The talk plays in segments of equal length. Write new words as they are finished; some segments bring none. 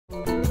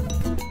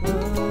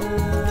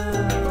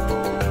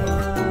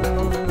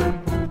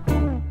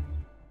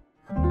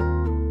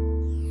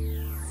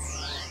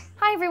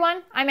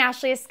I'm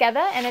Ashley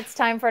Esqueda, and it's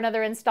time for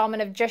another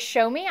installment of Just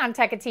Show Me on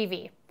Tekka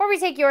TV, where we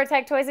take your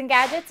tech toys and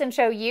gadgets and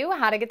show you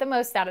how to get the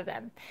most out of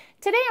them.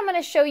 Today I'm going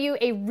to show you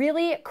a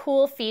really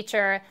cool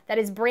feature that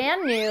is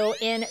brand new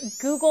in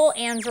Google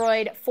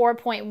Android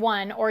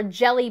 4.1, or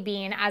Jelly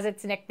Bean as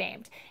it's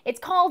nicknamed. It's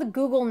called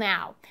Google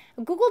Now.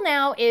 Google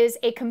Now is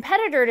a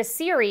competitor to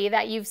Siri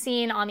that you've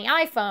seen on the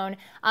iPhone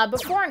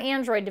before an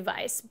Android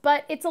device,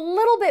 but it's a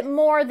little bit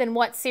more than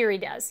what Siri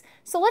does.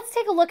 So let's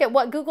take a look at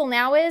what Google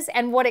Now is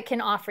and what it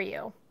can offer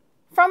you.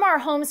 From our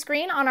home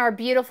screen on our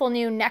beautiful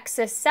new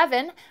Nexus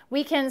 7,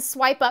 we can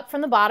swipe up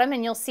from the bottom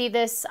and you'll see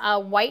this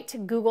white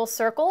Google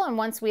circle, and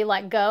once we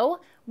let go,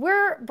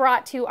 we're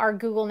brought to our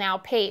Google Now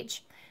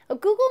page.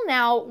 Google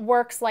Now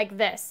works like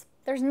this.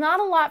 There's not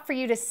a lot for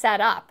you to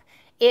set up.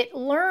 It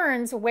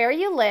learns where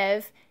you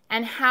live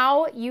and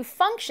how you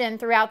function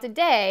throughout the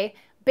day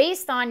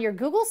based on your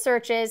Google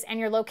searches and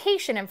your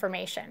location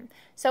information.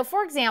 So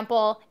for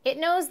example, it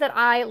knows that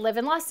I live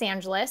in Los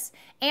Angeles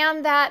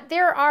and that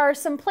there are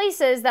some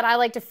places that I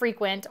like to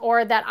frequent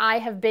or that I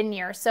have been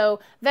near. So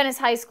Venice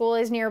High School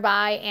is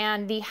nearby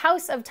and the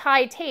House of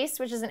Thai Taste,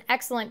 which is an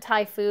excellent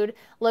Thai food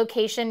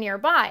location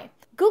nearby.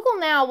 Google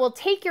Now will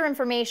take your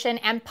information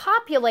and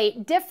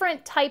populate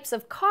different types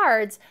of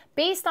cards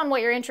based on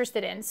what you're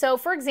interested in. So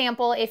for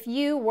example, if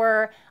you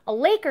were a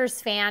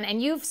Lakers fan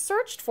and you've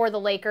searched for the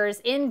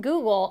Lakers in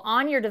Google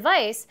on your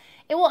device,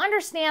 it will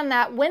understand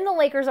that when the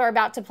Lakers are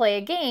about to play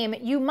a game,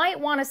 you might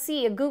want to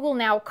see a Google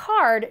Now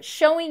card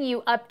showing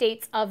you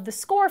updates of the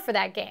score for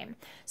that game.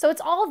 So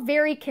it's all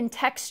very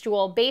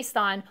contextual based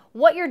on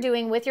what you're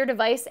doing with your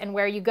device and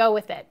where you go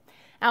with it.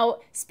 Now,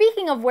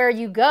 speaking of where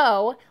you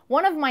go,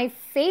 one of my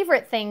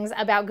favorite things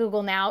about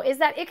Google Now is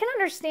that it can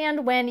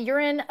understand when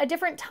you're in a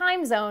different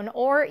time zone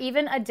or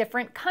even a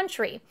different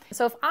country.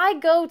 So if I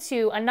go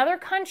to another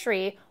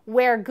country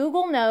where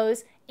Google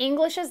knows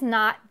English is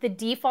not the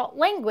default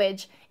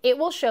language, it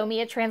will show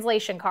me a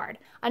translation card.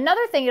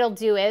 Another thing it'll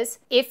do is,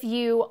 if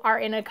you are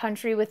in a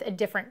country with a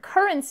different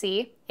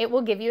currency, it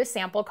will give you a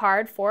sample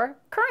card for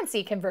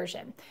currency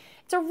conversion.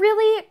 It's a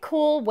really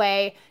cool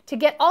way to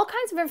get all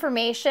kinds of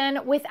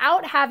information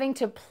without having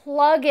to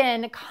plug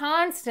in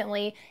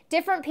constantly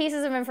different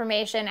pieces of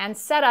information and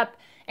set up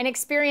an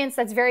experience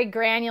that's very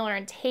granular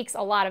and takes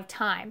a lot of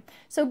time.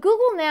 So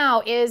Google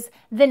Now is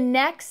the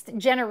next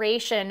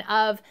generation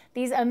of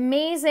these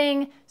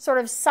amazing sort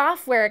of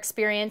software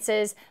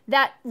experiences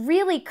that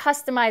really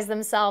customize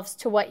themselves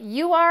to what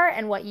you are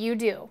and what you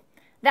do.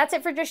 That's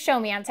it for Just Show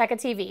Me on Tekka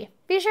TV.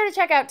 Be sure to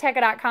check out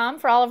Tekka.com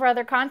for all of our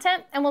other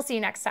content, and we'll see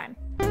you next time.